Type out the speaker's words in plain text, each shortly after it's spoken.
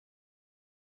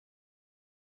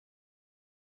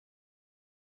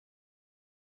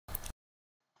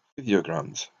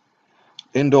Physiograms,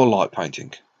 indoor light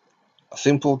painting, a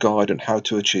simple guide on how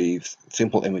to achieve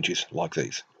simple images like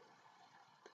these.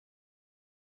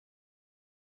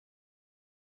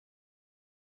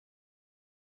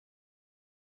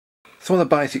 Some of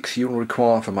the basics you will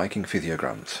require for making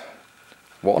physiograms.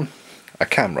 1. A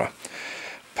camera.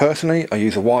 Personally, I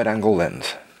use a wide angle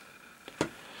lens.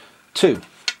 2.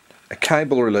 A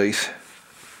cable release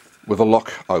with a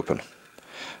lock open,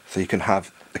 so you can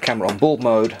have the camera on bulb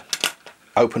mode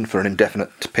open for an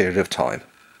indefinite period of time.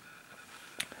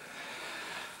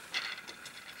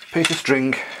 Piece of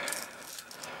string,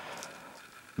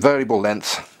 variable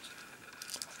length.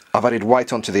 I've added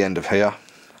weight onto the end of here.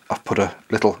 I've put a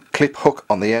little clip hook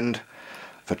on the end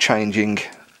for changing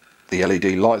the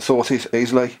LED light sources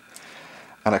easily,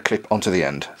 and a clip onto the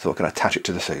end so I can attach it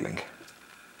to the ceiling.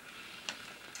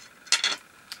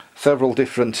 Several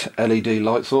different LED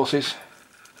light sources,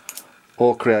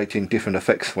 all creating different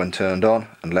effects when turned on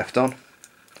and left on.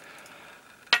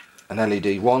 An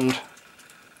LED wand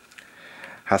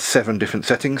has 7 different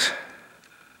settings,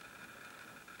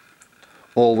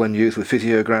 all when used with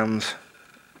physiograms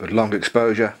with long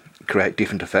exposure create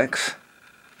different effects.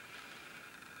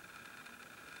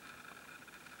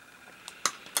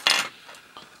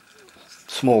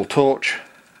 Small torch,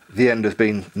 the end has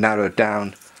been narrowed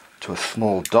down to a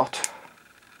small dot.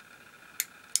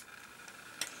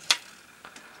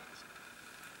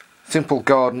 Simple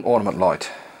garden ornament light,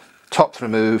 top's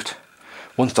removed.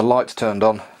 Once the light's turned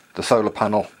on, the solar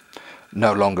panel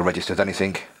no longer registers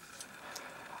anything.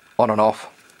 On and off,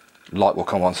 light will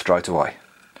come on straight away.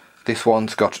 This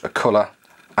one's got a colour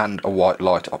and a white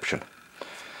light option.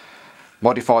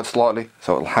 Modified slightly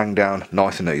so it'll hang down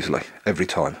nice and easily every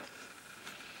time.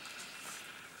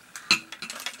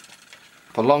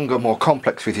 For longer, more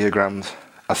complex physiograms,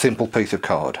 a simple piece of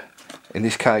card. In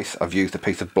this case I've used a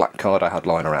piece of black card I had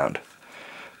lying around.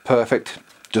 Perfect,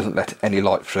 doesn't let any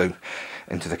light through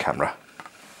into the camera.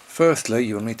 Firstly,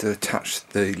 you'll need to attach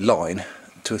the line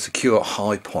to a secure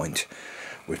high point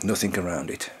with nothing around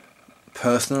it.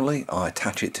 Personally, I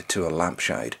attach it to a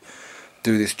lampshade.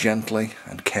 Do this gently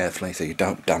and carefully so you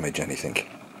don't damage anything.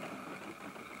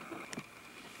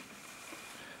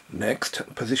 Next,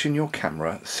 position your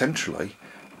camera centrally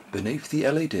beneath the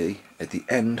LED at the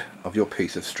end of your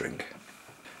piece of string.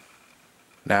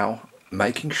 Now,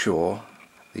 making sure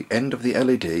the end of the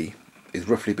LED is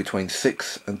roughly between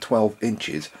 6 and 12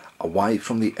 inches away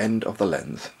from the end of the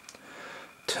lens.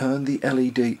 Turn the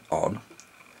LED on,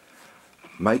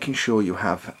 making sure you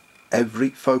have every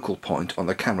focal point on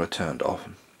the camera turned off.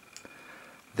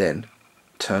 Then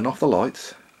turn off the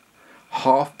lights,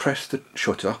 half press the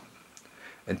shutter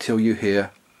until you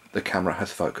hear the camera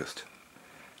has focused.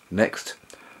 Next,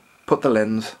 put the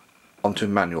lens onto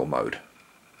manual mode.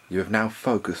 You have now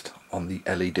focused on the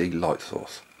LED light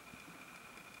source.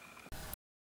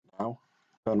 Now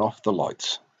turn off the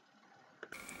lights.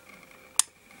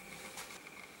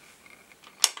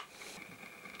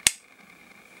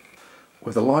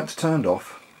 With the lights turned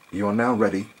off, you are now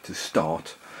ready to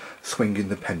start swinging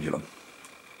the pendulum.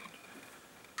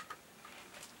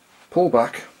 Pull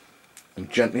back and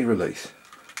gently release,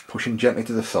 pushing gently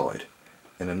to the side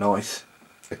in a nice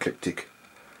ecliptic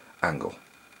angle.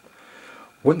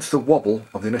 Once the wobble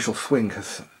of the initial swing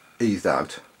has eased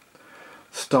out,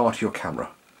 start your camera.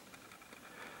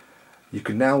 You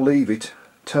can now leave it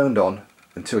turned on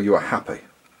until you are happy.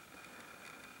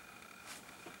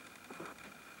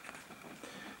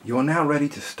 You are now ready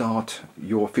to start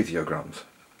your physiograms.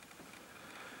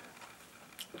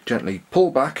 Gently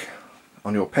pull back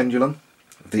on your pendulum,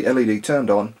 the LED turned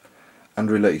on, and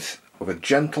release with a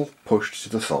gentle push to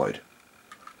the side.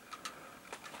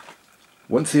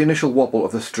 Once the initial wobble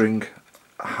of the string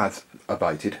has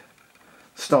abated,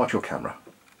 start your camera.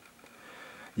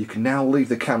 You can now leave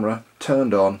the camera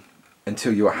turned on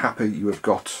until you are happy you have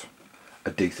got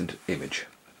a decent image.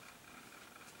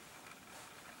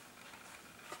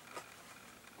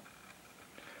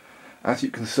 As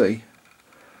you can see,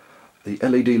 the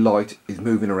LED light is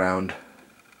moving around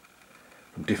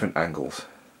from different angles.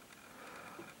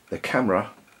 The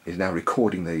camera is now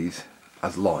recording these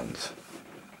as lines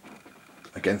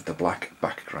against a black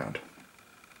background.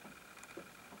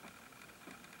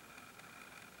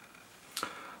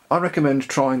 I recommend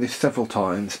trying this several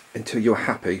times until you're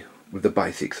happy with the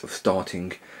basics of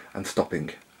starting and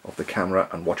stopping of the camera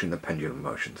and watching the pendulum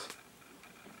motions.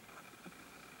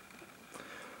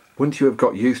 Once you have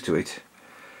got used to it,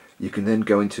 you can then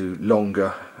go into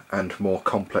longer and more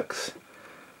complex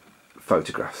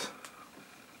photographs.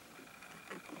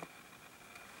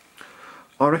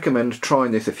 I recommend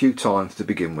trying this a few times to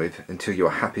begin with until you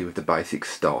are happy with the basic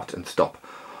start and stop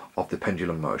of the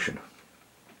pendulum motion.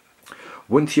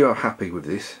 Once you are happy with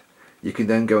this, you can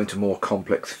then go into more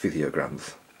complex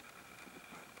physiograms.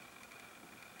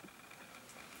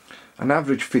 An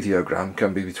average physiogram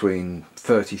can be between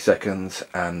 30 seconds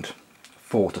and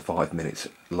 4 to 5 minutes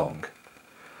long.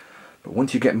 But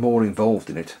once you get more involved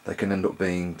in it, they can end up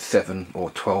being 7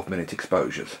 or 12-minute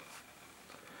exposures.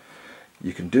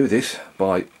 You can do this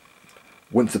by,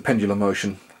 once the pendulum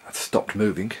motion has stopped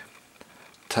moving,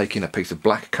 taking a piece of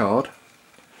black card.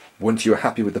 Once you're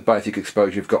happy with the basic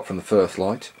exposure you've got from the first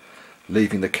light,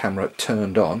 leaving the camera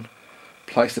turned on,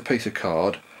 place the piece of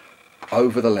card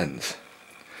over the lens.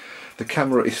 The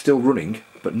camera is still running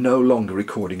but no longer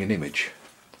recording an image.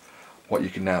 What you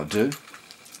can now do,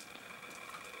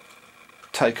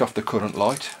 take off the current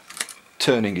light,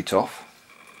 turning it off,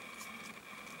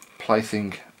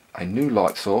 placing a new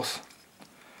light source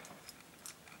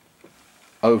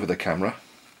over the camera,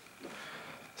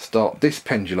 start this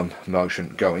pendulum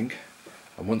motion going,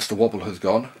 and once the wobble has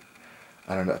gone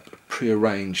and at a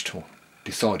pre-arranged or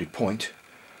decided point,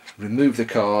 remove the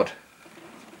card.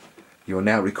 You are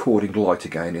now recording light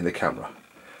again in the camera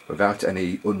without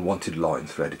any unwanted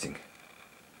lines for editing.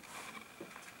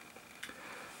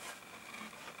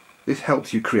 This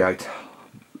helps you create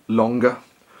longer,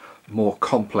 more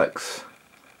complex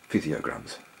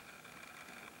physiograms.